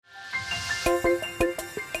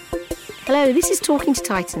Hello, this is Talking to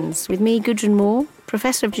Titans with me, Gudrun Moore,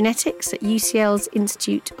 Professor of Genetics at UCL's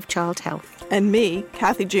Institute of Child Health. And me,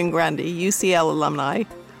 Kathy June Grandy, UCL alumni,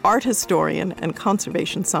 art historian and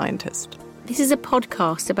conservation scientist. This is a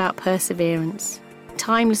podcast about perseverance,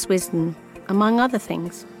 timeless wisdom, among other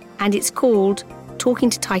things. And it's called Talking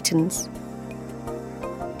to Titans.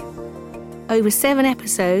 Over 7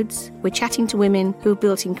 episodes, we're chatting to women who have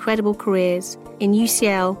built incredible careers in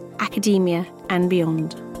UCL, academia, and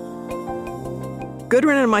beyond.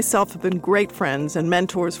 Gudrun and myself have been great friends and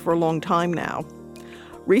mentors for a long time now.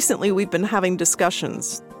 Recently, we've been having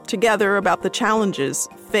discussions together about the challenges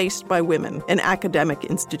faced by women in academic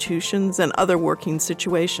institutions and other working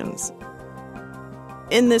situations.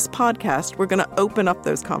 In this podcast, we're going to open up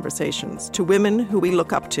those conversations to women who we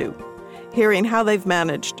look up to, hearing how they've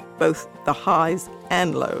managed both the highs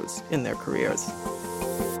and lows in their careers.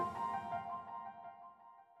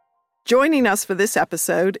 Joining us for this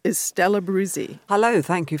episode is Stella Bruzzi. Hello,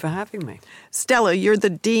 thank you for having me. Stella, you're the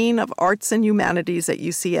Dean of Arts and Humanities at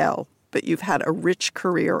UCL, but you've had a rich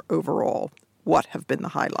career overall. What have been the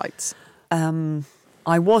highlights?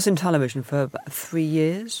 I was in television for about 3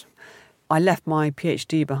 years. I left my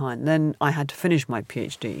PhD behind. Then I had to finish my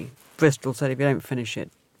PhD. Bristol said, if you don't finish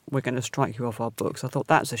it, we're going to strike you off our books. I thought,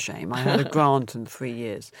 that's a shame. I had a grant in 3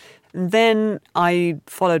 years. And then I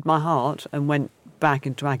followed my heart and went back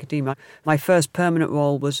into academia. My first permanent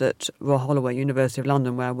role was at Royal Holloway, University of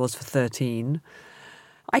London, where I was for 13.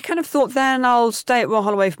 I kind of thought then I'll stay at Royal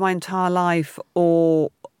Holloway for my entire life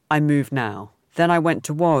or I move now. Then I went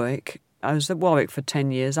to Warwick. I was at Warwick for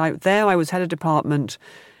 10 years. There I was head of department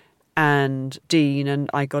and dean, and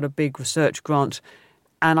I got a big research grant.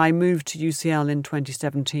 And I moved to UCL in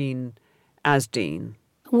 2017 as dean.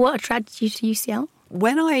 What attracted you to UCL?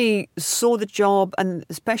 When I saw the job, and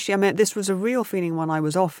especially, this was a real feeling when I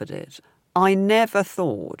was offered it, I never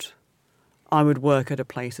thought I would work at a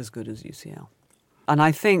place as good as UCL. And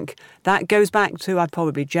I think that goes back to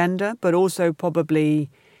probably gender, but also probably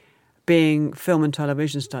being film and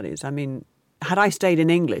television studies. Had I stayed in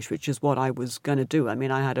English, which is what I was going to do,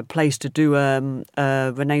 I had a place to do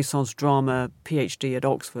a Renaissance drama PhD at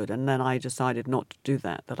Oxford, and then I decided not to do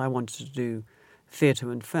that I wanted to do theatre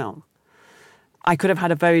and film. I could have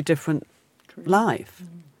had a very different life.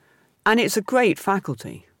 And it's a great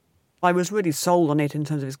faculty. I was really sold on it in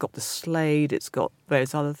terms of it's got the Slade, it's got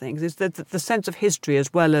various other things. It's the sense of history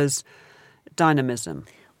as well as dynamism.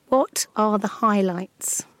 What are the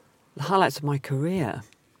highlights? The highlights of my career?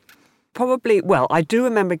 Probably, I do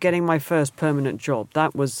remember getting my first permanent job.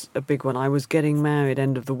 That was a big one. I was getting married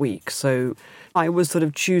end of the week. So I was sort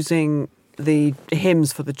of choosing the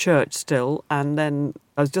hymns for the church still. And then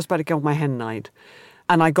I was just about to go on my hen night.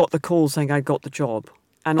 And I got the call saying I got the job.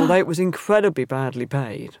 And although it was incredibly badly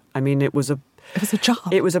paid, it was a job.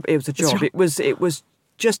 It was a job. It was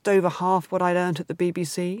just over half what I'd earned at the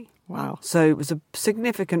BBC. Wow. So it was a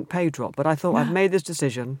significant pay drop. But I thought I've made this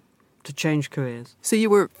decision to change careers. So you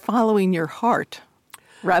were following your heart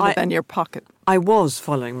rather than your pocket. I was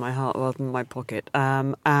following my heart rather than my pocket.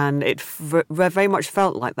 And it very much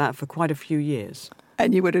felt like that for quite a few years.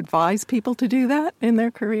 And you would advise people to do that in their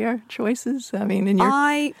career choices?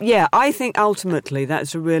 I think ultimately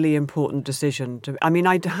that's a really important decision.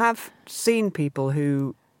 I have seen people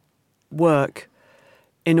who work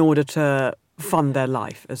in order to fund their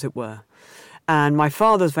life, as it were. And my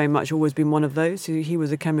father's very much always been one of those. He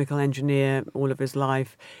was a chemical engineer all of his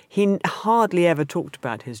life. He hardly ever talked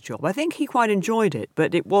about his job. I think he quite enjoyed it,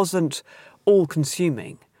 but it wasn't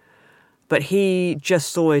all-consuming. But he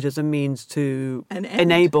just saw it as a means to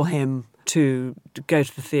enable him to go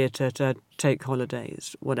to the theatre, to take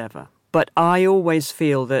holidays, whatever. But I always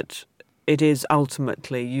feel that it is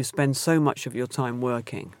ultimately you spend so much of your time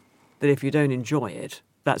working that if you don't enjoy it,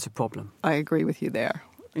 that's a problem. I agree with you there.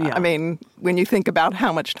 Yeah. When you think about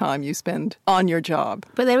how much time you spend on your job.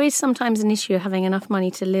 But there is sometimes an issue of having enough money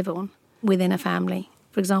to live on within a family.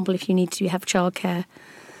 For example, if you need to have childcare.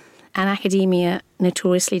 And academia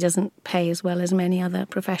notoriously doesn't pay as well as many other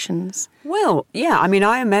professions. Well, yeah,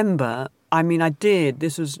 I remember,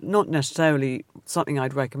 this was not necessarily something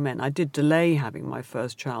I'd recommend. I did delay having my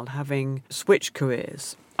first child, having switched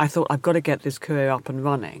careers. I thought I've got to get this career up and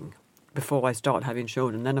running before I start having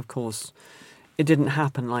children. Then, of course, it didn't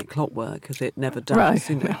happen like clockwork, because it never does.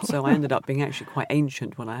 Right. So I ended up being actually quite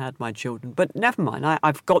ancient when I had my children. But never mind,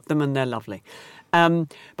 I've got them and they're lovely.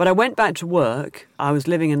 But I went back to work. I was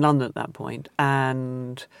living in London at that point,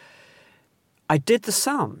 and I did the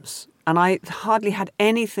sums, and I hardly had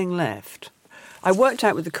anything left. I worked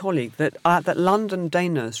out with a colleague that London day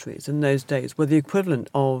nurseries in those days were the equivalent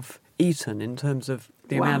of Eton in terms of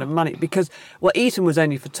the amount of money. Because, well, Eton was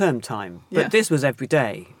only for term time, but this was every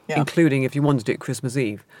day, including if you wanted to do it Christmas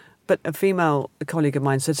Eve. But a female colleague of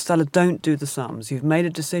mine said, Stella, don't do the sums. You've made a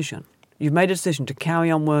decision. You've made a decision to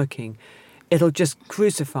carry on working. It'll just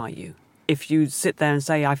crucify you if you sit there and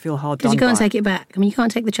say, I feel hard done by. Because you can't take it back. I mean, you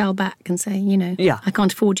can't take the child back and say, I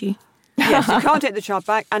can't afford you. Yes, you can't take the child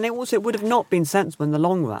back. And it would have not been sensible in the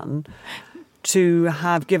long run to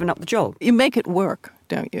have given up the job. You make it work,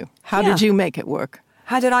 don't you? How did you make it work?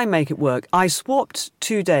 How did I make it work? I swapped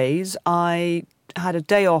 2 days. I had a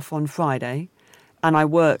day off on Friday and I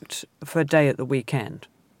worked for a day at the weekend.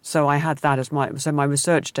 So I had that as my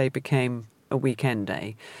research day became a weekend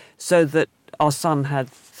day, so that our son had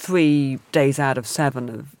 3 days out of 7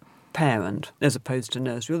 of parent as opposed to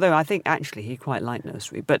nursery. Although I think actually he quite liked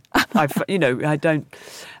nursery, but I don't.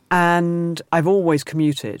 And I've always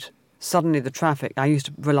commuted. Suddenly the traffic, I used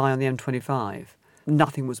to rely on the M25.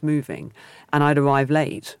 Nothing was moving, and I'd arrive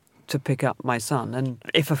late to pick up my son. And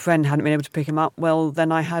if a friend hadn't been able to pick him up, well,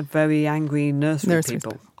 then I had very angry nursery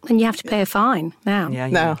people. And you have to pay a fine now. Yeah,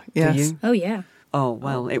 now, yes. Do you? Oh, yeah. Oh,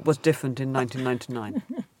 well, it was different in 1999.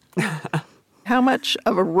 How much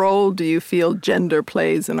of a role do you feel gender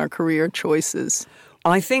plays in our career choices?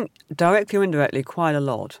 I think directly or indirectly quite a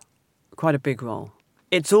lot, quite a big role.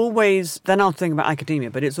 It's always, then I'll think about academia,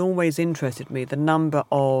 but it's always interested me the number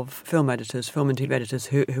of film editors, film and TV editors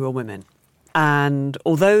who are women. And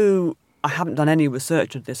although I haven't done any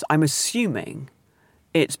research of this, I'm assuming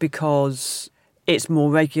it's because it's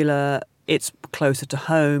more regular, it's closer to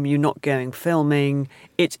home, you're not going filming,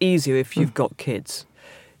 it's easier if you've got kids.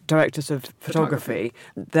 Directors of photography,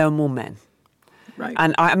 there are more men. Right.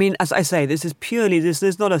 And I mean, as I say, this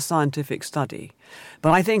is not a scientific study,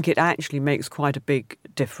 but I think it actually makes quite a big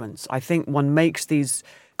difference. I think one makes these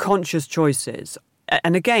conscious choices.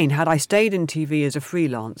 And again, had I stayed in TV as a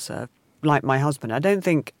freelancer, like my husband, I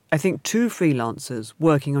think 2 freelancers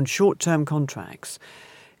working on short-term contracts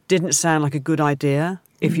didn't sound like a good idea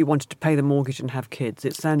if you wanted to pay the mortgage and have kids.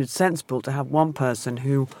 It sounded sensible to have one person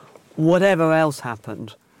who, whatever else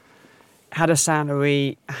happened, had a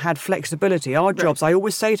salary, had flexibility. Our jobs, I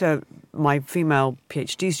always say to my female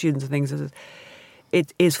PhD students and things,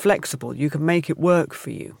 it is flexible. You can make it work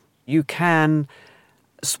for you. You can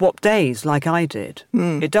swap days like I did.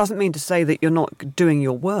 It doesn't mean to say that you're not doing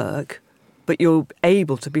your work, but you're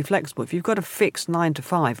able to be flexible. If you've got a fixed 9 to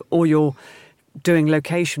 5 or you're doing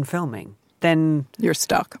location filming, then you're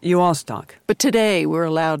stuck. You are stuck. But today we're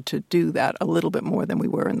allowed to do that a little bit more than we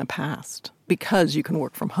were in the past because you can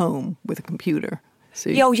work from home with a computer. So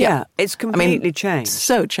it's completely changed.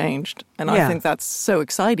 So changed. And I think that's so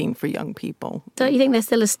exciting for young people. Don't you think there's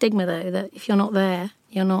still a stigma, though, that if you're not there,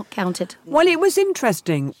 you're not counted? Well, it was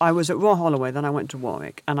interesting. I was at Royal Holloway, then I went to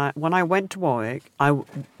Warwick. And when I went to Warwick, I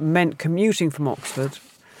meant commuting from Oxford.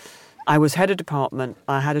 I was head of department.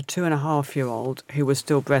 I had a 2.5-year-old who was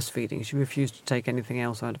still breastfeeding. She refused to take anything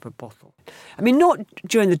else out of a bottle. I mean, not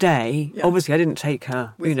during the day. Yeah. Obviously, I didn't take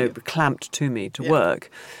her, clamped to me to work.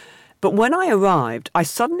 But when I arrived, I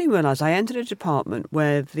suddenly realised I entered a department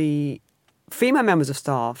where the female members of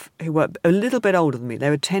staff who were a little bit older than me, they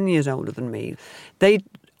were 10 years older than me, they,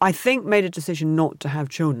 I think, made a decision not to have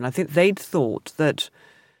children. I think they'd thought that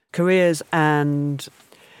careers and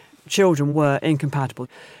children were incompatible.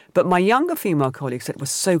 But my younger female colleagues said, we're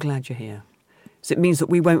so glad you're here. So it means that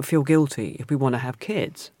we won't feel guilty if we want to have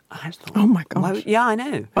kids. I thought, oh, my gosh. Yeah, I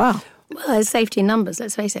know. Wow. Well, there's safety in numbers,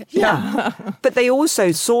 let's face it. Yeah. But they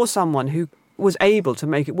also saw someone who was able to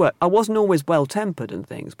make it work. I wasn't always well-tempered and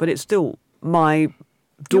things, but it's still, my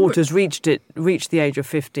daughters reached the age of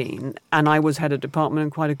 15, and I was head of department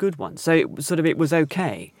and quite a good one. So it was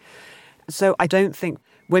okay. So I don't think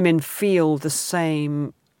women feel the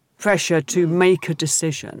same pressure to make a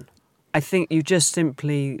decision. I think you just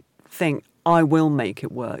simply think, I will make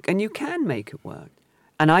it work. And you can make it work.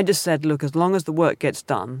 And I just said, look, as long as the work gets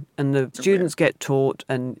done and the students get taught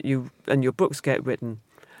and your books get written,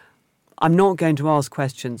 I'm not going to ask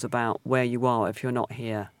questions about where you are if you're not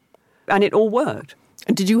here. And it all worked.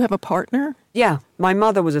 And did you have a partner? Yeah. My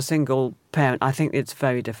mother was a single parent. I think it's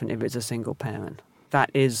very different if it's a single parent.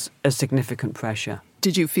 That is a significant pressure.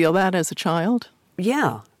 Did you feel that as a child?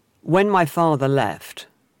 Yeah. When my father left,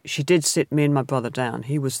 she did sit me and my brother down.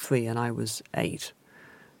 He was 3 and I was 8,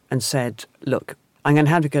 and said, look, I'm going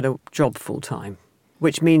to have to get a job full-time,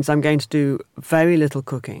 which means I'm going to do very little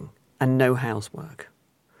cooking and no housework.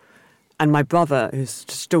 And my brother, who's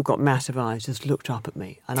still got massive eyes, just looked up at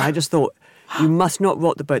me. And I just thought, you must not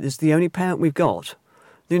rock the boat. This is the only parent we've got.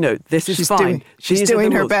 This is fine. She's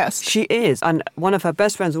doing her best. She is. And one of her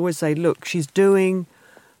best friends always say, look,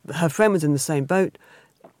 her friend was in the same boat.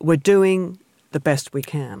 we're doing the best we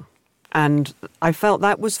can. And I felt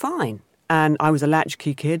that was fine. And I was a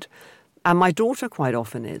latchkey kid, and my daughter quite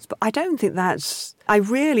often is. But I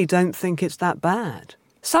really don't think it's that bad.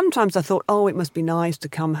 Sometimes I thought, oh, it must be nice to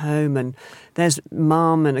come home and there's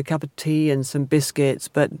mum and a cup of tea and some biscuits,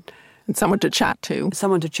 but... And someone to chat to.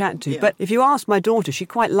 Yeah. But if you ask my daughter, she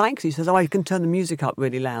quite likes it. She says, oh, I can turn the music up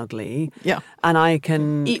really loudly. Yeah. And I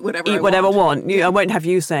can eat whatever I want. I won't have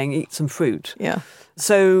you saying, eat some fruit. Yeah.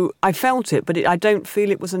 So I felt it, but I don't feel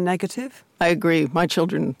it was a negative. I agree. My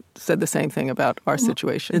children said the same thing about our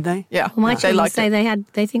situation. Did they? Yeah. Well, my children say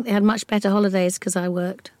it. they think they had much better holidays because I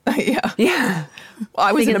worked. Yeah. Yeah. Well,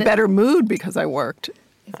 I was in a better mood because I worked.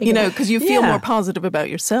 Because you feel more positive about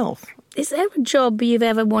yourself. Is there a job you've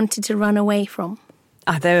ever wanted to run away from?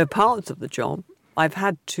 There are parts of the job. I've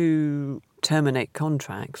had to terminate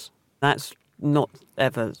contracts. That's not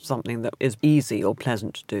ever something that is easy or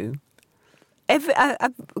pleasant to do.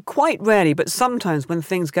 Quite rarely, but sometimes when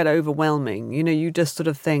things get overwhelming, you just sort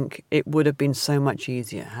of think it would have been so much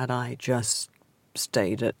easier had I just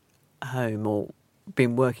stayed at home or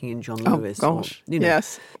been working in John Lewis. Oh, gosh.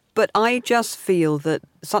 Yes. But I just feel that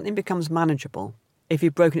something becomes manageable if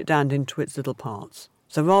you've broken it down into its little parts.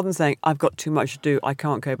 So rather than saying, I've got too much to do, I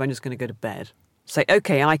can't cope, I'm just going to go to bed. Say,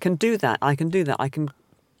 okay, I can do that, I can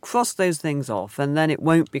cross those things off, and then it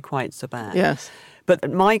won't be quite so bad. Yes. But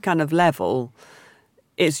at my kind of level,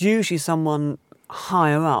 it's usually someone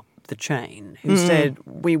higher up the chain who said,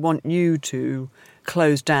 we want you to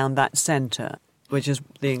close down that centre, which is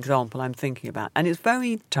the example I'm thinking about. And it's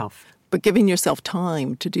very tough. But giving yourself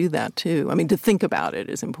time to do that too. I mean, to think about it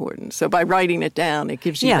is important. So by writing it down, it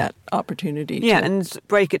gives you that opportunity. Yeah, and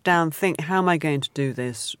break it down, think, how am I going to do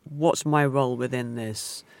this? What's my role within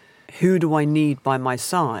this? Who do I need by my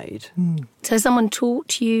side? So has someone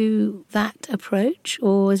taught you that approach,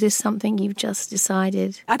 or is this something you've just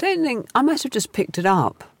decided? I don't think, I must have just picked it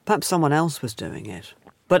up. Perhaps someone else was doing it.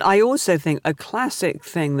 But I also think a classic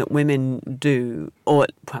thing that women do, or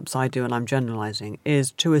perhaps I do and I'm generalising,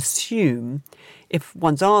 is to assume if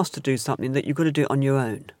one's asked to do something that you've got to do it on your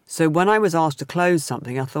own. So when I was asked to close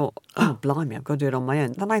something, I thought, oh, blimey, I've got to do it on my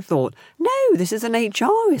own. Then I thought, no, this is an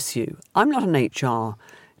HR issue. I'm not an HR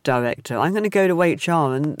director. I'm going to go to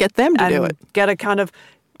HR and... Get them to do it. Get a kind of...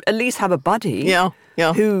 At least have a buddy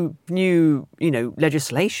who knew,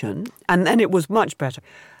 legislation. And then it was much better.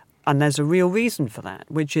 And there's a real reason for that,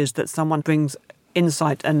 which is that someone brings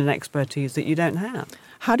insight and an expertise that you don't have.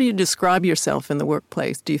 How do you describe yourself in the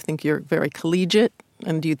workplace? Do you think you're very collegiate,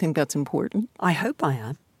 and do you think that's important? I hope I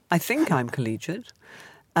am. I think I'm collegiate.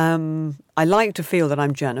 I like to feel that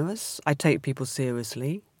I'm generous. I take people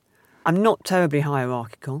seriously. I'm not terribly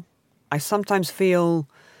hierarchical. I sometimes feel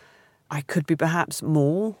I could be perhaps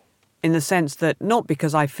more, in the sense that, not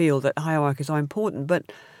because I feel that hierarchies are important,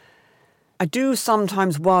 but I do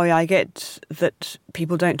sometimes worry I get that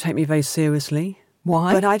people don't take me very seriously.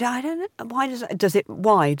 Why? But I don't know. Why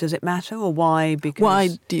does it matter, or why? Because why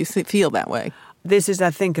do you feel that way? This is, I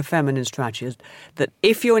think, a feminine strategy, is that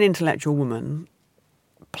if you're an intellectual woman,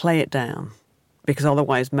 play it down, because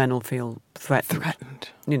otherwise men will feel threatened.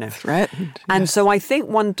 Threatened. And so I think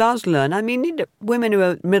one does learn. I mean, women who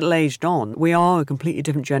are middle-aged on, we are a completely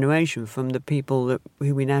different generation from the people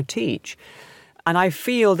who we now teach. And I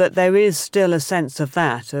feel that there is still a sense of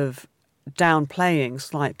that, of downplaying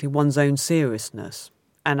slightly one's own seriousness.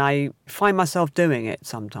 And I find myself doing it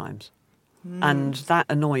sometimes. And that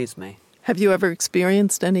annoys me. Have you ever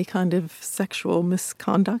experienced any kind of sexual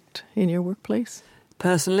misconduct in your workplace?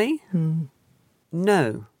 Personally?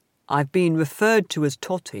 No. I've been referred to as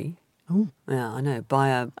Totty. Oh. Yeah, I know, by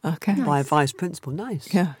a vice principal.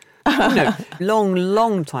 Nice. Yeah.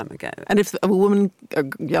 Long time ago. And if a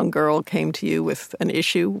young girl came to you with an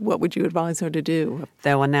issue, what would you advise her to do?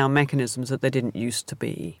 There are now mechanisms that there didn't used to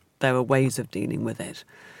be. There are ways of dealing with it.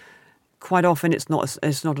 Quite often it's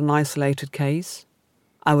not an isolated case.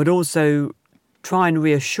 I would also try and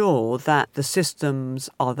reassure that the systems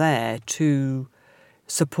are there to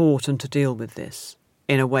support and to deal with this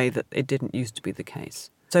in a way that it didn't used to be the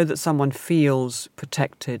case, so that someone feels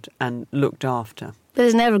protected and looked after. But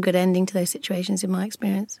there's never a good ending to those situations, in my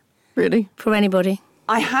experience. Really? For anybody.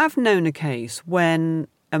 I have known a case when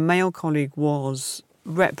a male colleague was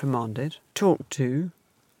reprimanded, talked to,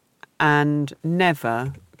 and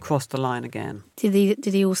never crossed the line again. Did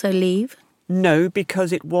he also leave? No,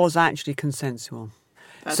 because it was actually consensual.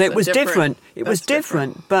 So it was different. It was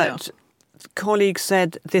different, but colleagues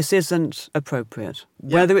said this isn't appropriate,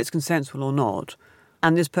 whether it's consensual or not.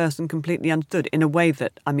 And this person completely understood in a way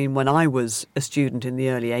that, I mean, when I was a student in the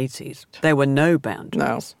early 80s, there were no boundaries.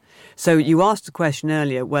 No. So you asked the question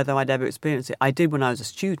earlier whether I'd ever experienced it. I did when I was a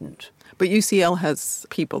student. But UCL has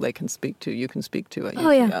people they can speak to, you can speak to at UCL.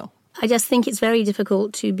 Oh, yeah. I just think it's very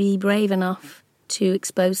difficult to be brave enough to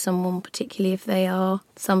expose someone, particularly if they are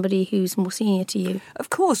somebody who's more senior to you. Of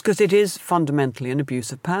course, because it is fundamentally an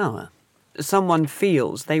abuse of power. Someone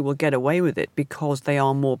feels they will get away with it because they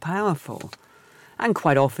are more powerful. And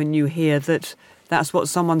quite often you hear that that's what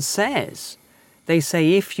someone says. They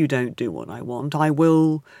say, if you don't do what I want, I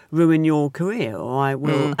will ruin your career, or I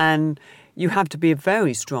will... And you have to be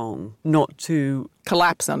very strong not to...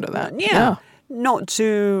 collapse under that. Yeah. Not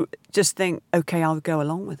to just think, OK, I'll go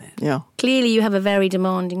along with it. Yeah. Clearly you have a very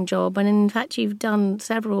demanding job, and in fact you've done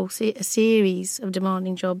a series of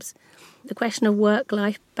demanding jobs. The question of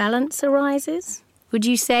work-life balance arises. Would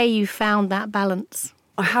you say you found that balance?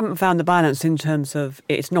 I haven't found the balance in terms of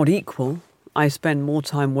it's not equal. I spend more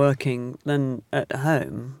time working than at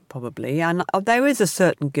home, probably. And there is a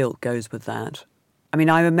certain guilt goes with that. I mean,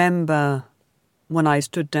 I remember when I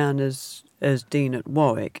stood down as Dean at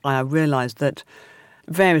Warwick, I realised that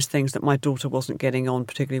various things that my daughter wasn't getting on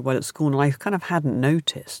particularly well at school, and I kind of hadn't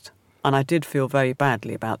noticed. And I did feel very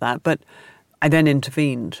badly about that. But I then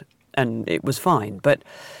intervened and it was fine. But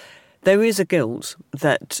there is a guilt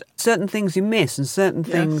that certain things you miss and certain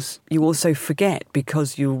things you also forget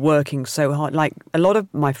because you're working so hard. Like a lot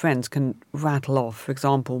of my friends can rattle off, for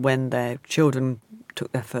example, when their children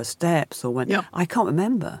took their first steps or when... Yeah. I can't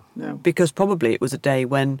remember because probably it was a day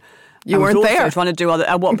when... You weren't also there. Trying to do other...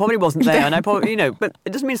 Well, probably wasn't there. And I probably, but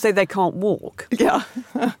it doesn't mean to say they can't walk. Yeah.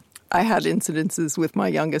 I had incidences with my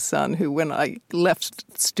youngest son who, when I left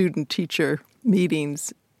student-teacher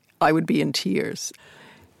meetings, I would be in tears.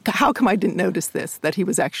 How come I didn't notice this, that he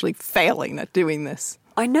was actually failing at doing this?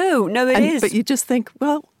 I know. No, it is. But you just think,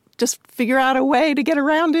 well, just figure out a way to get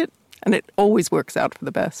around it. And it always works out for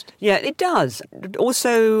the best. Yeah, it does.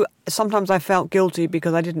 Also, sometimes I felt guilty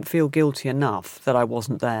because I didn't feel guilty enough that I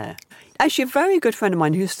wasn't there. Actually, a very good friend of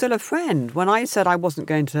mine who's still a friend, when I said I wasn't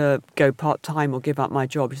going to go part-time or give up my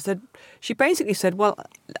job, she basically said, well,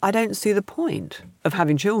 I don't see the point of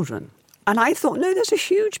having children. And I thought, no, there's a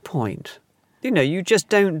huge point. You just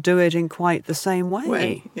don't do it in quite the same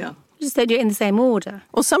way. Yeah. You just don't do it in the same order.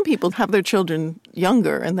 Well, some people have their children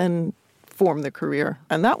younger and then form their career,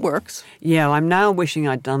 and that works. Yeah, I'm now wishing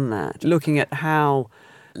I'd done that, looking at how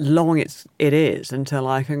long it is until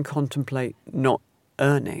I can contemplate not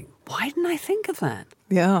earning. Why didn't I think of that?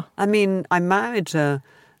 Yeah. I mean, I'm married to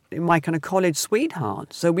my kind of college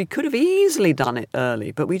sweetheart, so we could have easily done it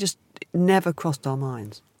early, but we just never crossed our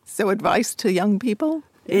minds. So advice to young people?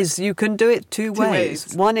 Is you can do it two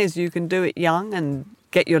ways. One is you can do it young and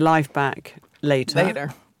get your life back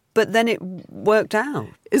later. But then it worked out.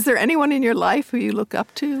 Is there anyone in your life who you look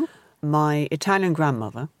up to? My Italian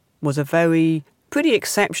grandmother was a pretty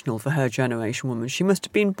exceptional for her generation woman. She must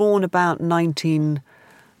have been born about 1909,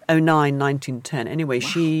 1910. Anyway,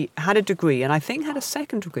 She had a degree and I think had a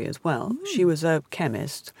second degree as well. She was a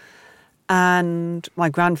chemist. And my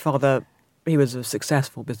grandfather, he was a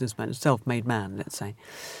successful businessman, a self-made man, let's say,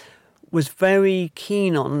 was very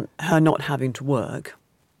keen on her not having to work.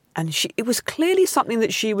 And it was clearly something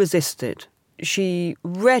that she resisted. She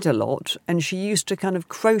read a lot and she used to kind of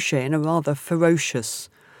crochet in a rather ferocious,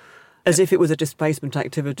 as if it was a displacement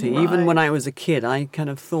activity. Right. Even when I was a kid, I kind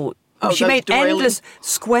of thought... she made endless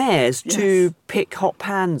squares to pick hot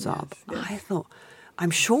pans up. Yes. I thought,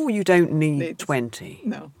 I'm sure you don't need 20.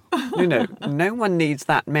 No. No one needs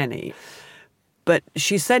that many. But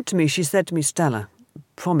she said to me, Stella,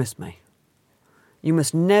 promise me, you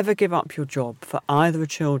must never give up your job for either a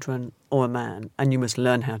children or a man, and you must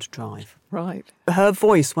learn how to drive. Right. Her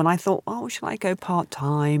voice, when I thought, shall I go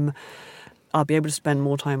part-time? I'll be able to spend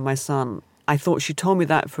more time with my son. I thought she told me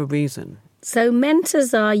that for a reason. So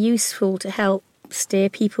mentors are useful to help steer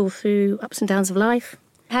people through ups and downs of life.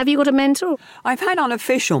 Have you got a mentor? I've had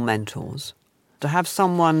unofficial mentors. To have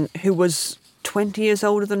someone who was 20 years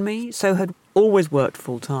older than me, so had always worked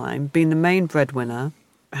full-time, been the main breadwinner,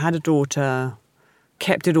 had a daughter,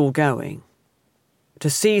 kept it all going. To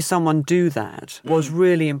see someone do that was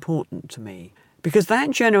really important to me. Because that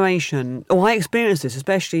generation, I experienced this,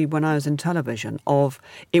 especially when I was in television, of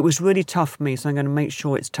it was really tough for me, so I'm going to make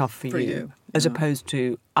sure it's tough for you. As opposed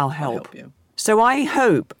to, I'll help you. So I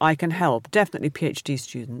hope I can help, definitely PhD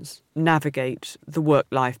students, navigate the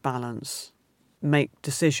work-life balance, make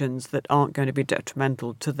decisions that aren't going to be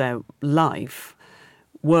detrimental to their life.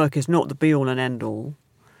 Work is not the be-all and end-all.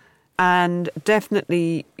 And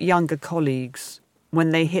definitely younger colleagues, when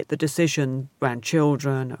they hit the decision around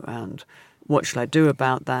children, around what shall I do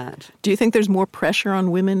about that. Do you think there's more pressure on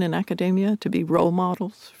women in academia to be role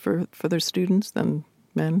models for their students than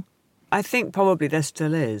men? I think probably there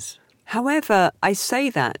still is. However, I say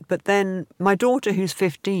that, but then my daughter, who's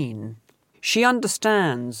 15, she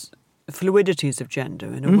understands fluidities of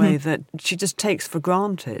gender in a way that she just takes for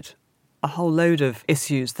granted a whole load of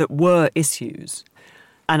issues that were issues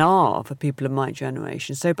and are for people of my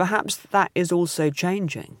generation. So perhaps that is also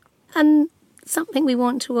changing. And something we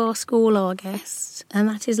want to ask all our guests, and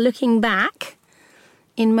that is looking back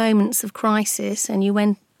in moments of crisis and you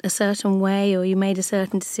went a certain way or you made a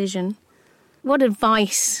certain decision, what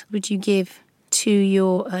advice would you give to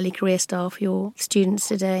your early career staff, your students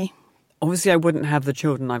today? Obviously, I wouldn't have the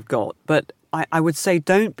children I've got, but I would say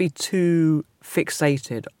don't be too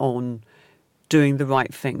fixated on doing the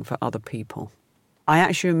right thing for other people. I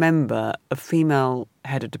actually remember a female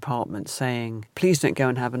head of department saying, please don't go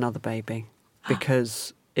and have another baby,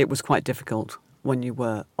 because it was quite difficult when you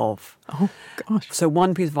were off. Oh, gosh. So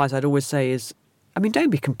one piece of advice I'd always say is,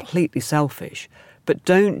 don't be completely selfish, but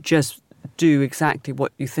don't just do exactly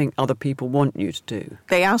what you think other people want you to do.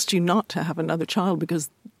 They asked you not to have another child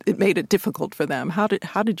because it made it difficult for them. How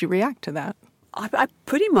did you react to that? I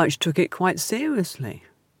pretty much took it quite seriously.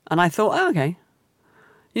 And I thought, okay.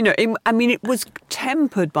 It was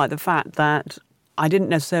tempered by the fact that I didn't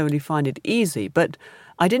necessarily find it easy, but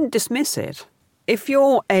I didn't dismiss it. If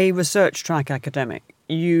you're a research track academic,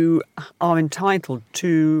 you are entitled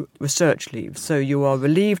to research leave. So you are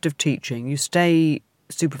relieved of teaching, you stay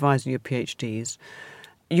supervising your PhDs,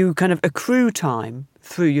 you kind of accrue time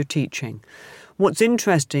through your teaching. What's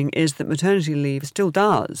interesting is that maternity leave still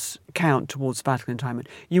does count towards sabbatical entitlement.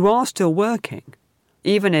 You are still working,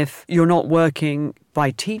 even if you're not working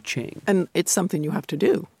by teaching. And it's something you have to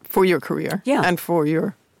do for your career and for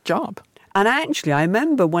your job. And actually, I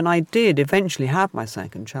remember when I did eventually have my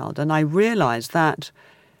second child, and I realised that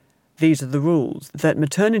these are the rules, that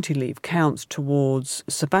maternity leave counts towards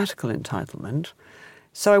sabbatical entitlement.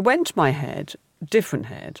 So I went to my head, different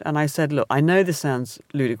head, and I said, look, I know this sounds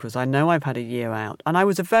ludicrous. I know I've had a year out. And I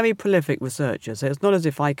was a very prolific researcher, so it's not as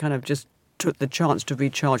if I kind of just took the chance to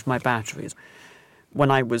recharge my batteries.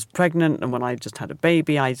 When I was pregnant and when I just had a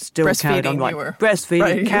baby, I still carried on writing.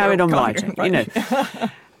 Breastfeeding, carried on writing,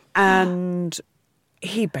 And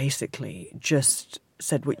he basically just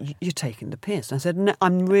said, well, you're taking the piss. And I said, no,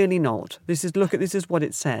 I'm really not. This is what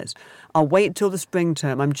it says. I'll wait till the spring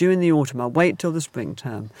term. I'm due in the autumn. I'll wait till the spring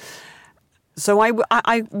term. So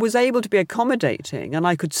I was able to be accommodating, and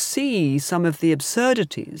I could see some of the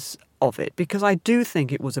absurdities of it, because I do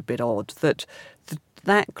think it was a bit odd that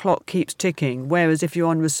that clock keeps ticking, whereas if you're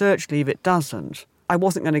on research leave, it doesn't. I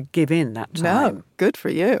wasn't going to give in that time. No, good for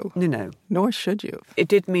you. Nor should you. It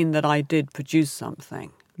did mean that I did produce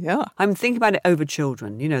something. Yeah. I'm thinking about it over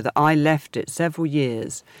children, that I left it several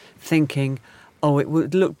years thinking, it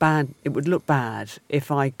would look bad if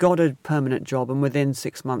I got a permanent job and within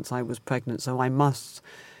 6 months I was pregnant, so I must.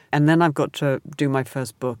 And then I've got to do my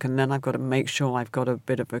first book, and then I've got to make sure I've got a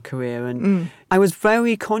bit of a career. And I was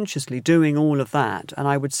very consciously doing all of that. And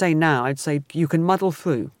I would say now, you can muddle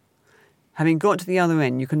through. Having got to the other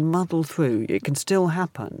end, you can muddle through. It can still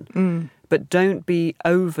happen. But don't be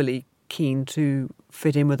overly keen to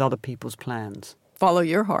fit in with other people's plans. Follow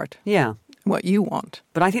your heart. Yeah. What you want.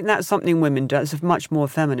 But I think that's something women do. It's a much more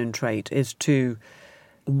feminine trait, is to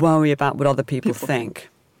worry about what other people think.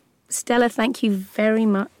 Stella, thank you very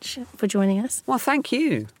much for joining us. Well, thank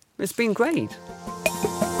you. It's been great.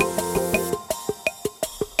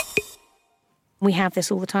 We have this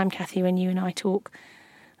all the time, Kathy, when you and I talk.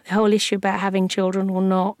 The whole issue about having children or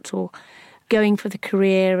not, or going for the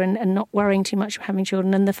career and not worrying too much about having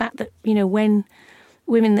children, and the fact that, when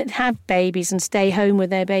women that have babies and stay home with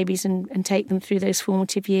their babies and take them through those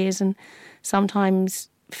formative years and sometimes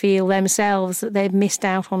feel themselves that they've missed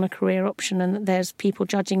out on a career option and that there's people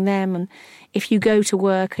judging them. And if you go to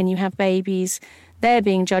work and you have babies, they're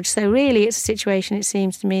being judged. So really it's a situation, it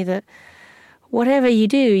seems to me, that whatever you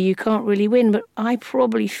do, you can't really win. But I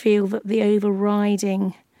probably feel that the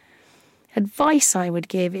overriding advice I would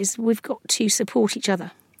give is we've got to support each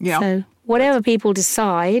other. Yeah. So whatever people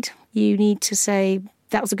decide, you need to say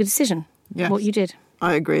that was a good decision, what you did.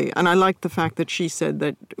 I agree. And I like the fact that she said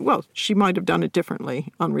that, she might have done it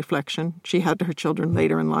differently on reflection. She had her children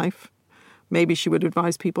later in life. Maybe she would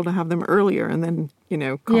advise people to have them earlier and then,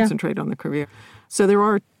 concentrate on the career. So there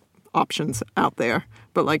are options out there.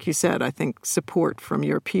 But like you said, I think support from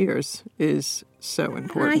your peers is so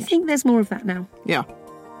important. And I think there's more of that now. Yeah.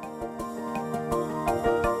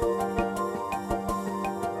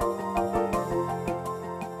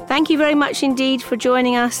 Thank you very much indeed for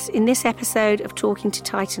joining us in this episode of Talking to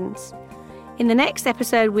Titans. In the next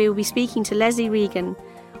episode, we will be speaking to Leslie Regan,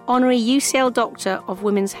 Honorary UCL Doctor of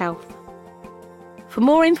Women's Health. For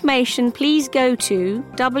more information, please go to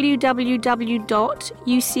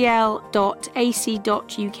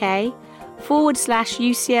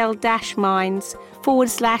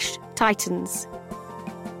www.ucl.ac.uk/UCL-Minds/Titans.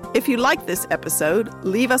 If you like this episode,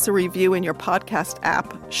 leave us a review in your podcast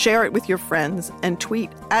app, share it with your friends, and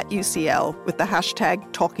tweet at UCL with the hashtag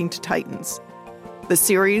 #TalkingToTitans. The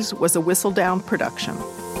series was a Whistledown production.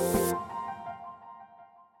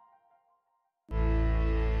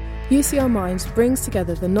 UCL Minds brings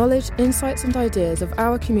together the knowledge, insights and ideas of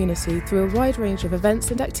our community through a wide range of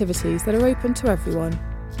events and activities that are open to everyone.